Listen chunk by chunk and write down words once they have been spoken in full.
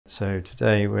So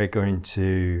today we're going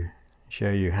to show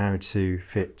you how to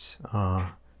fit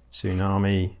our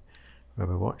Tsunami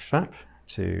rubber watch strap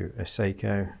to a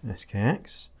Seiko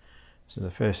SKX. So the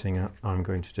first thing I'm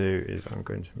going to do is I'm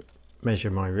going to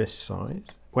measure my wrist size.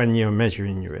 When you're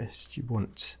measuring your wrist, you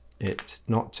want it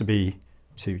not to be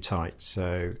too tight,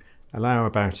 so allow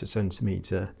about 1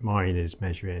 centimetre. Mine is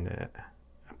measuring at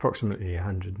approximately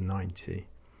 190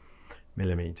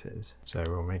 millimeters. So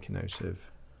we'll make a note of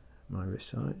my wrist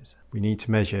size. We need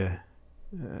to measure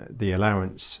the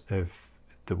allowance of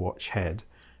the watch head.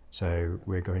 So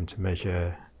we're going to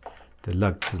measure the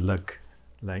lug to lug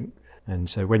length. And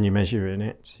so when you're measuring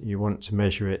it, you want to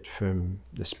measure it from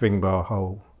the spring bar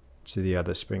hole to the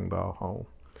other spring bar hole.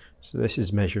 So this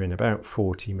is measuring about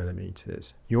 40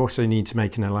 millimeters. You also need to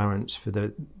make an allowance for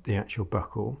the actual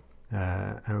buckle.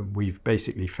 And we've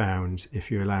basically found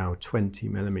if you allow 20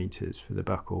 millimeters for the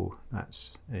buckle,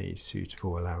 that's a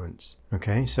suitable allowance.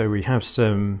 Okay, so we have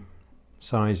some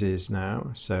sizes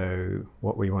now. So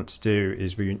what we want to do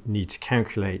is we need to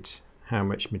calculate how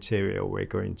much material we're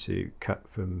going to cut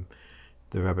from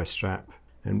the rubber strap.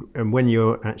 And when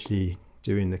you're actually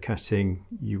doing the cutting,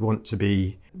 you want to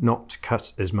be not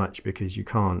cut as much because you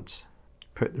can't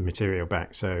put the material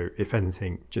back. So if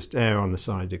anything, just err on the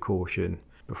side of caution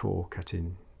before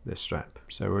cutting the strap.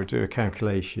 So we'll do a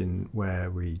calculation where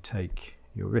we take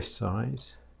your wrist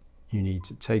size. You need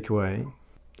to take away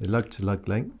the lug to lug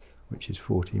length, which is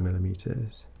 40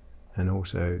 millimeters, and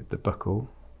also the buckle,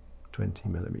 20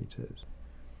 millimeters.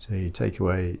 So you take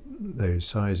away those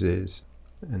sizes,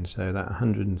 and so that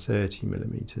 130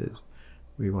 millimeters,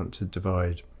 we want to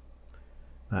divide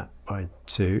that by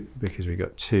 2 because we've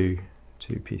got two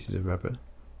pieces of rubber.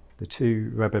 The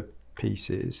 2 rubber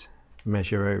pieces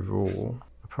measure overall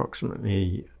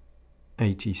approximately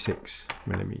 86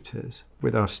 millimeters.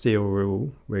 With our steel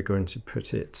rule, we're going to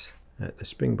put it at the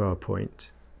spring bar point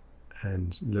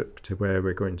and look to where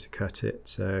we're going to cut it.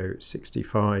 So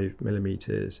 65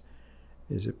 millimeters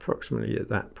is approximately at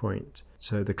that point.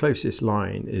 So the closest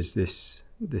line is this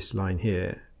line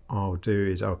here. I'll do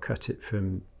is I'll cut it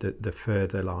from the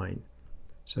further line.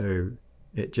 So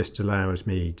it just allows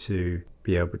me to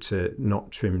be able to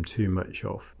not trim too much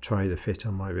off, try the fit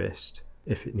on my wrist.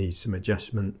 If it needs some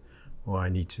adjustment or I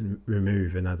need to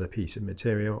remove another piece of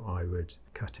material, I would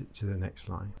cut it to the next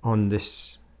line. On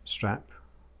this strap,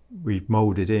 we've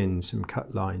molded in some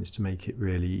cut lines to make it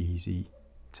really easy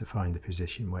to find the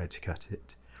position where to cut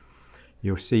it.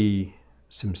 You'll see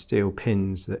some steel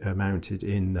pins that are mounted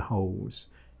in the holes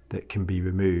that can be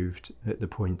removed at the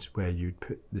point where you'd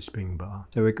put the spring bar.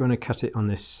 So we're going to cut it on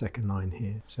this second line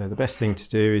here. So the best thing to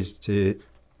do is to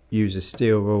use a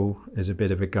steel rule as a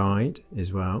bit of a guide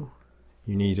as well.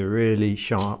 You need a really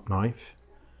sharp knife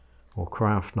or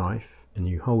craft knife, and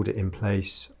you hold it in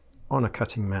place on a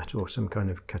cutting mat or some kind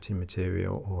of cutting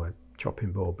material or a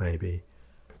chopping board maybe,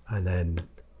 and then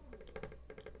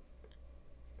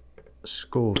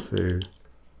score through,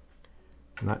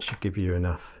 and that should give you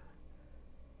enough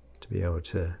to be able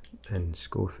to then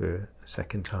score through a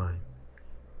second time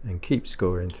and keep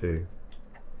scoring through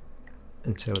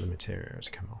until the material has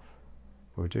come off.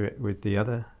 We'll do it with the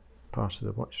other part of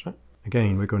the watch strap.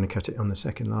 Again, we're going to cut it on the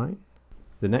second line.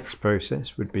 The next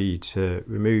process would be to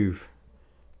remove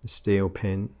the steel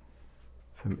pin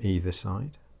from either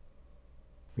side.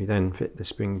 We then fit the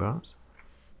spring bars,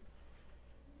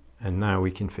 and now we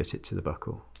can fit it to the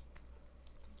buckle.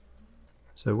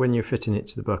 So when you're fitting it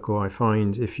to the buckle, I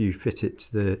find if you fit it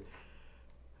to the,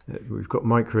 we've got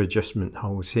micro adjustment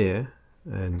holes here,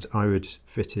 and I would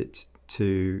fit it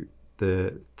to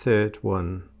the third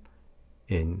one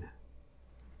in,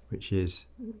 which is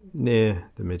near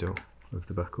the middle of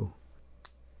the buckle.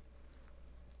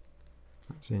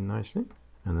 That's in nicely.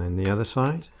 And then the other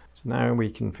side. So now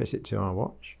we can fit it to our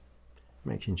watch,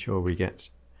 making sure we get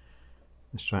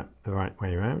the strap the right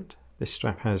way around. This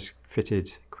strap has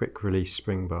fitted quick release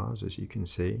spring bars, as you can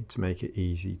see, to make it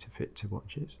easy to fit to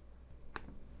watches.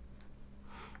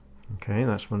 Okay,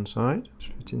 that's one side. Let's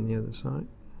fit in the other side.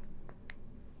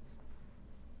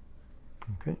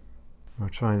 Okay, we'll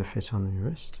try the fit on your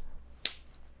wrist.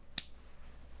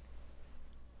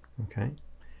 Okay,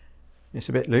 it's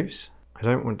a bit loose. I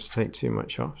don't want to take too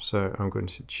much off, so I'm going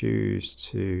to choose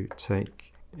to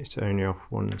take it only off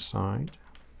one side.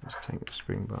 Let's take the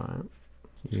spring bar out.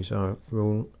 Use our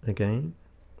rule again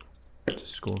to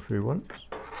score through once.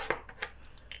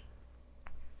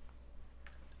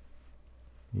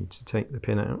 Need to take the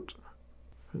pin out,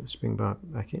 put the spring bar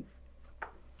back in,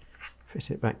 fit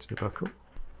it back to the buckle,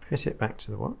 fit it back to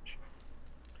the watch,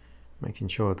 making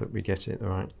sure that we get it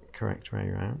the correct way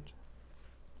around.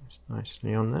 It's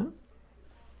nicely on there,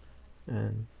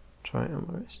 and try it on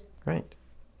my wrist. Great.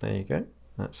 There you go.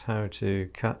 That's how to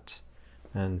cut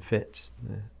and fit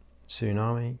the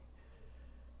Tsunami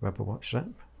rubber watch strap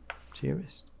to your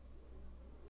wrist.